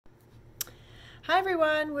Hi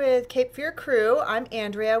everyone with Cape Fear CREW. I'm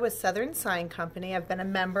Andrea with Southern Sign Company. I've been a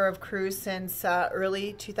member of CREW since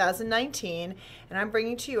early 2019, and I'm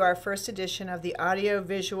bringing to you our first edition of the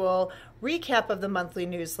audio-visual recap of the monthly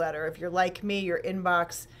newsletter. If you're like me, your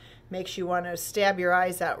inbox makes you want to stab your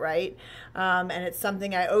eyes out, right? And it's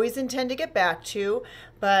something I always intend to get back to,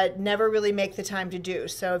 but never really make the time to do.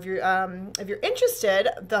 So if you're interested,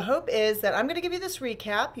 the hope is that I'm going to give you this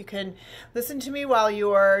recap. You can listen to me while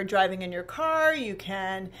you're driving in your car. You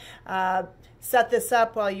can set this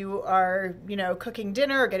up while you are, cooking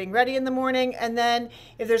dinner or getting ready in the morning. And then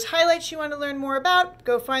if there's highlights you want to learn more about,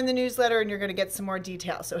 go find the newsletter and you're going to get some more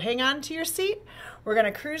details. So hang on to your seat. We're going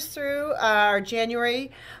to cruise through our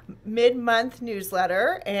January mid-month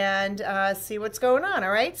newsletter and see what's going on,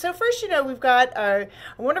 all right? So first, we've got a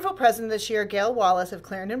wonderful president this year, Gail Wallace of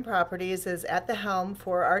Clarendon Properties, is at the helm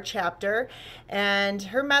for our chapter. And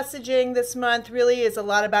her messaging this month really is a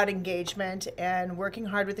lot about engagement and working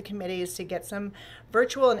hard with the committees to get some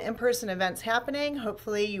virtual and in-person events happening.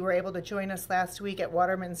 Hopefully you were able to join us last week at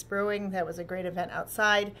Waterman's Brewing. That was a great event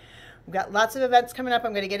outside. We've got lots of events coming up.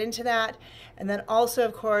 I'm going to get into that. And then also,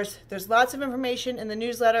 of course, there's lots of information in the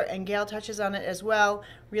newsletter, and Gail touches on it as well.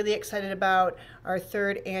 Really excited about our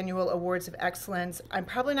third annual Awards of Excellence. I'm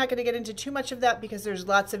probably not going to get into too much of that because there's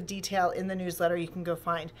lots of detail in the newsletter you can go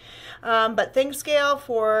find. But thanks, Gail,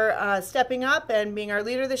 for stepping up and being our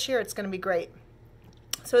leader this year. It's going to be great.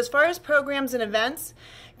 So as far as programs and events,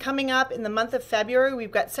 coming up in the month of February,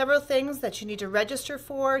 we've got several things that you need to register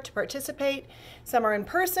for to participate. Some are in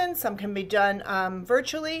person, some can be done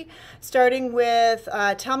virtually, starting with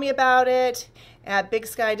Tell Me About It at Big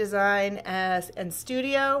Sky Design and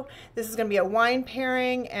Studio. This is going to be a wine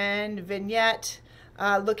pairing and vignette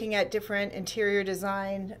looking at different interior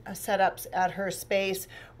design setups at her space.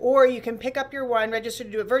 Or you can pick up your wine, register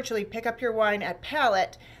to do it virtually, pick up your wine at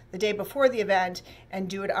Palette the day before the event and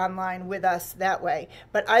do it online with us that way.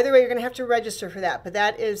 But either way, you're going to have to register for that. But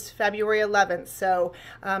that is February 11th. So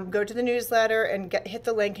go to the newsletter and hit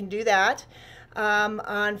the link and do that.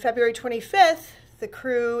 On February 25th, the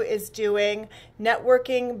CREW is doing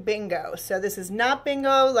networking bingo. So this is not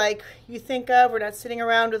bingo like you think of. We're not sitting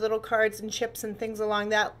around with little cards and chips and things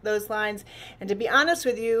along those lines. And to be honest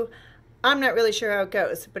with you, I'm not really sure how it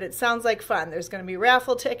goes, but it sounds like fun. There's going to be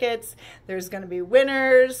raffle tickets, there's going to be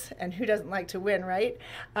winners, and who doesn't like to win, right?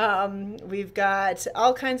 We've got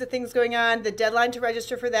all kinds of things going on. The deadline to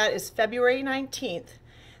register for that is February 19th.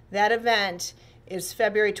 That event is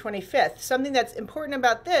February 25th. Something that's important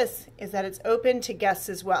about this is that it's open to guests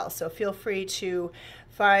as well, so feel free to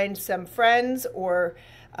find some friends or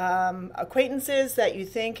acquaintances that you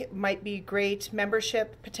think might be great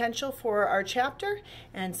membership potential for our chapter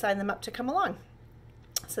and sign them up to come along.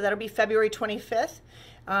 So that'll be February 25th,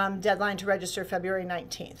 deadline to register February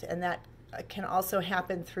 19th, and that can also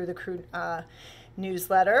happen through the CREW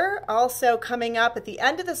newsletter. Also coming up at the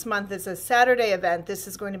end of this month is a Saturday event. This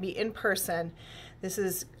is going to be in person. This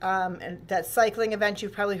is that cycling event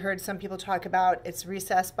you've probably heard some people talk about. It's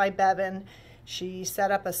Recess by Bevan. She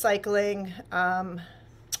set up a cycling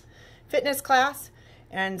fitness class,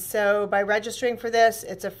 and so by registering for this,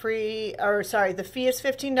 it's a the fee is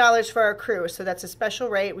 $15 for our CREW, so that's a special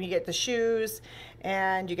rate when you get the shoes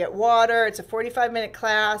and you get water. It's a 45-minute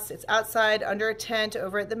class. It's outside under a tent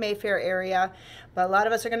over at the Mayfair area, but a lot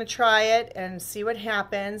of us are going to try it and see what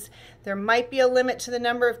happens. There might be a limit to the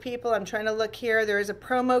number of people. I'm trying to look here. There is a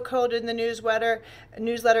promo code in the newsletter,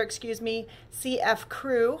 CF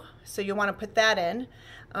CREW, so you'll want to put that in.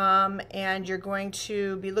 And you're going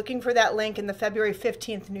to be looking for that link in the February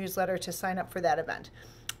 15th newsletter to sign up for that event.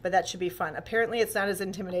 But that should be fun. Apparently it's not as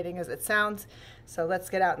intimidating as it sounds, so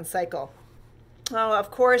let's get out and cycle. Oh,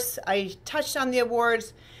 of course, I touched on the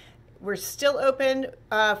awards. We're still open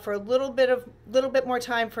for a little bit more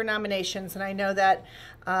time for nominations, and I know that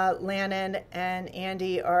Lannon and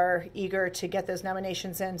Andy are eager to get those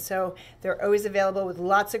nominations in, so they're always available with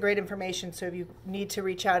lots of great information. So if you need to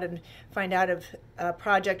reach out and find out if a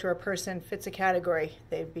project or a person fits a category,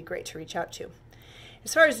 they'd be great to reach out to.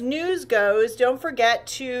 As far as news goes, don't forget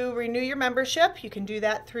to renew your membership. You can do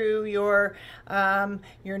that through your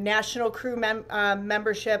national CREW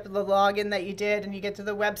membership, the login that you did, and you get to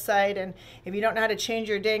the website. And if you don't know how to change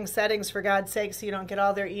your dang settings, for God's sake, so you don't get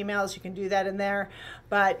all their emails, you can do that in there.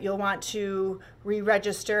 But you'll want to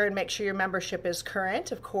re-register and make sure your membership is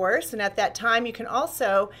current, of course. And at that time, you can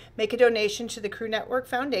also make a donation to the CREW Network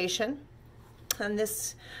Foundation. And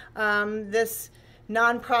this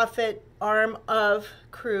nonprofit arm of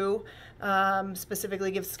CREW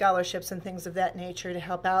specifically gives scholarships and things of that nature to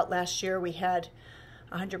help out. Last year we had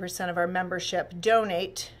 100% of our membership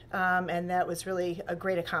donate and that was really a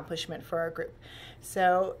great accomplishment for our group.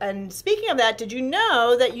 So, and speaking of that, did you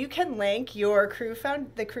know that you can link your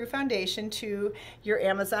the CREW Foundation to your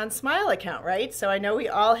Amazon Smile account, right? So I know we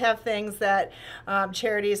all have things that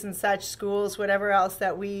charities and such, schools, whatever else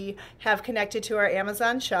that we have connected to our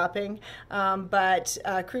Amazon shopping, but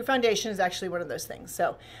CREW Foundation is actually one of those things.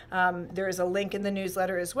 So there is a link in the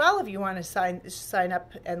newsletter as well. If you want to sign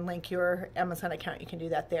up and link your Amazon account, you can do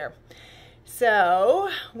that there. So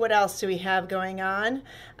what else do we have going on?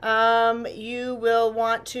 You will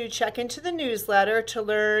want to check into the newsletter to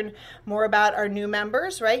learn more about our new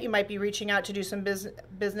members, right? You might be reaching out to do some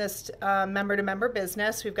business member-to-member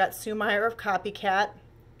business. We've got Sue Meyer of Copycat,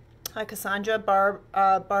 Cassandra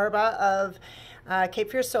Barba of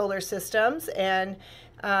Cape Fear Solar Systems, and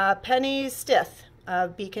Penny Stith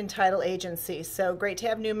of Beacon Title Agency. So great to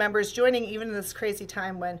have new members joining even in this crazy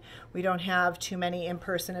time when we don't have too many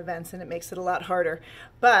in-person events and it makes it a lot harder.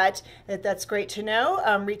 But that's great to know.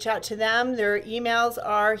 Reach out to them. Their emails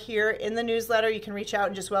are here in the newsletter. You can reach out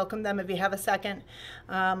and just welcome them if you have a second,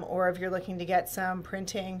 or if you're looking to get some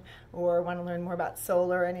printing or want to learn more about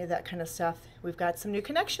solar, any of that kind of stuff. We've got some new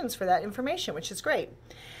connections for that information, which is great.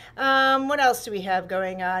 What else do we have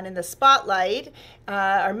going on in the spotlight?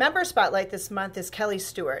 Our member spotlight this month is Kelly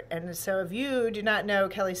Stewart. And so if you do not know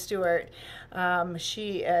Kelly Stewart,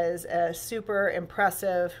 she is a super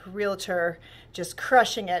impressive realtor, just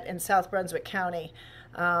crushing it in South Brunswick County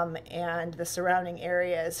and the surrounding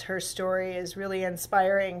areas. Her story is really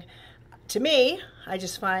inspiring to me. I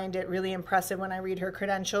just find it really impressive when I read her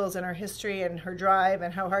credentials and her history and her drive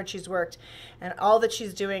and how hard she's worked and all that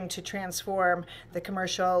she's doing to transform the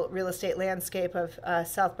commercial real estate landscape of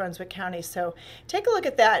South Brunswick County. So take a look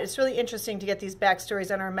at that. It's really interesting to get these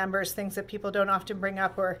backstories on our members, things that people don't often bring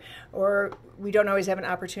up or we don't always have an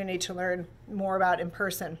opportunity to learn more about in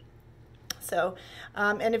person. So,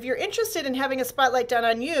 and if you're interested in having a spotlight done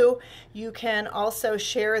on you, you can also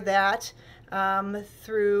share that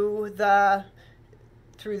through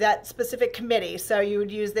that specific committee. So you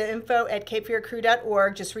would use the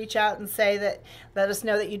info@capefearcrew.org. Just reach out and say that, let us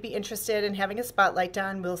know that you'd be interested in having a spotlight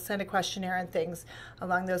done. We'll send a questionnaire and things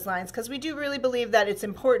along those lines, because we do really believe that it's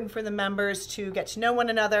important for the members to get to know one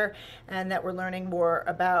another and that we're learning more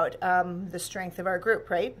about the strength of our group,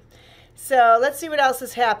 right? So let's see what else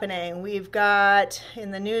is happening. We've got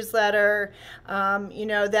in the newsletter,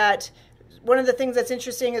 that one of the things that's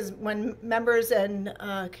interesting is when members and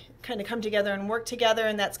kind of come together and work together,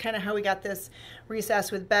 and that's kind of how we got this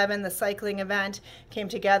recess with Bevan, the cycling event, came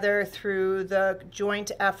together through the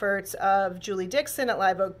joint efforts of Julie Dixon at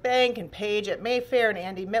Live Oak Bank and Paige at Mayfair and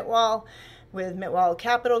Andy Mitwall with Mitwall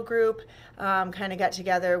Capital Group, kind of got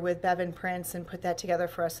together with Bevan Prince and put that together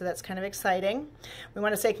for us, so that's kind of exciting. We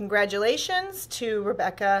want to say congratulations to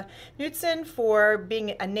Rebecca Knudsen for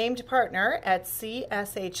being a named partner at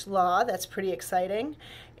CSH Law. That's pretty exciting.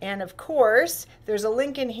 And of course, there's a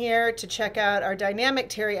link in here to check out our dynamic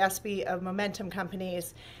Terry Espy of Momentum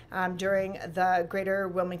Companies during the Greater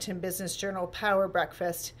Wilmington Business Journal Power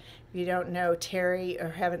Breakfast. If you don't know Terry or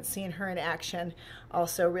haven't seen her in action,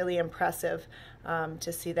 also really impressive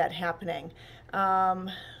to see that happening.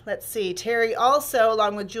 Let's see, Terry also,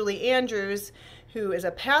 along with Julie Andrews, who is a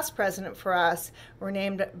past president for us, were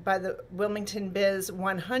named by the Wilmington Biz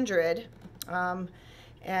 100.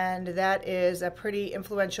 And that is a pretty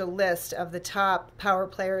influential list of the top power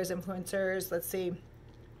players, influencers, let's see,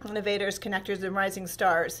 innovators, connectors, and rising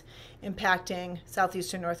stars impacting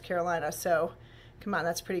southeastern North Carolina. So come on,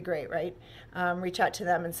 that's pretty great, right? Reach out to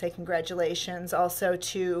them and say congratulations. Also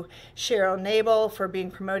to Cheryl Nabel for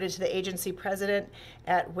being promoted to the agency president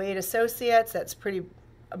at Wade Associates. That's pretty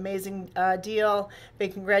amazing deal.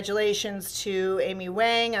 Big congratulations to Amy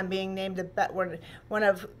Wang on being named one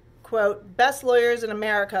of, quote, best lawyers in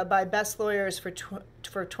America by Best Lawyers for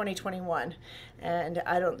 2021. And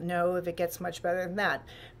I don't know if it gets much better than that.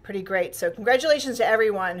 Pretty great. So congratulations to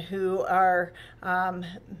everyone who are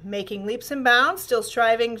making leaps and bounds, still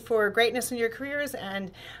striving for greatness in your careers,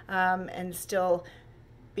 and still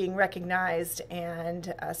being recognized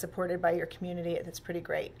and supported by your community. That's pretty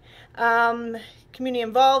great. Community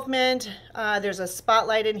involvement. There's a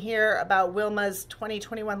spotlight in here about Wilma's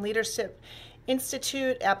 2021 Leadership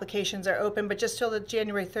Institute. Applications are open, but just till the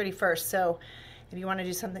January 31st. So if you want to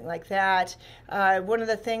do something like that. One of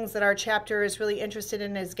the things that our chapter is really interested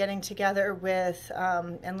in is getting together with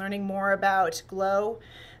and learning more about GLOW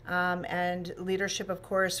and leadership, of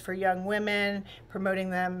course, for young women, promoting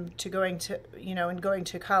them to going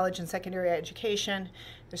to college and secondary education.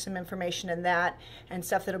 There's some information in that and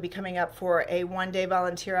stuff that'll be coming up for a one-day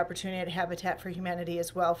volunteer opportunity at Habitat for Humanity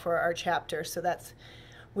as well for our chapter. So that's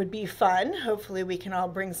would be fun. Hopefully we can all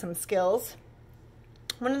bring some skills.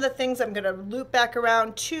 One of the things I'm going to loop back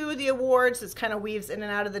around to the awards, this kind of weaves in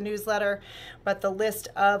and out of the newsletter, but the list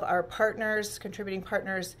of our partners, contributing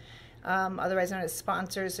partners, otherwise known as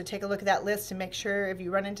sponsors. So take a look at that list and make sure if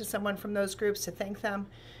you run into someone from those groups to thank them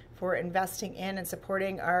for investing in and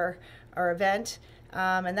supporting our event.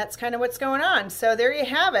 And that's kind of what's going on. So there you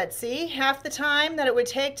have it. See, half the time that it would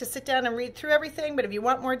take to sit down and read through everything, but if you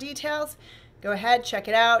want more details, go ahead, check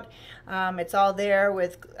it out. It's all there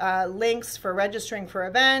with links for registering for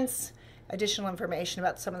events, additional information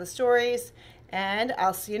about some of the stories, and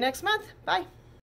I'll see you next month. Bye.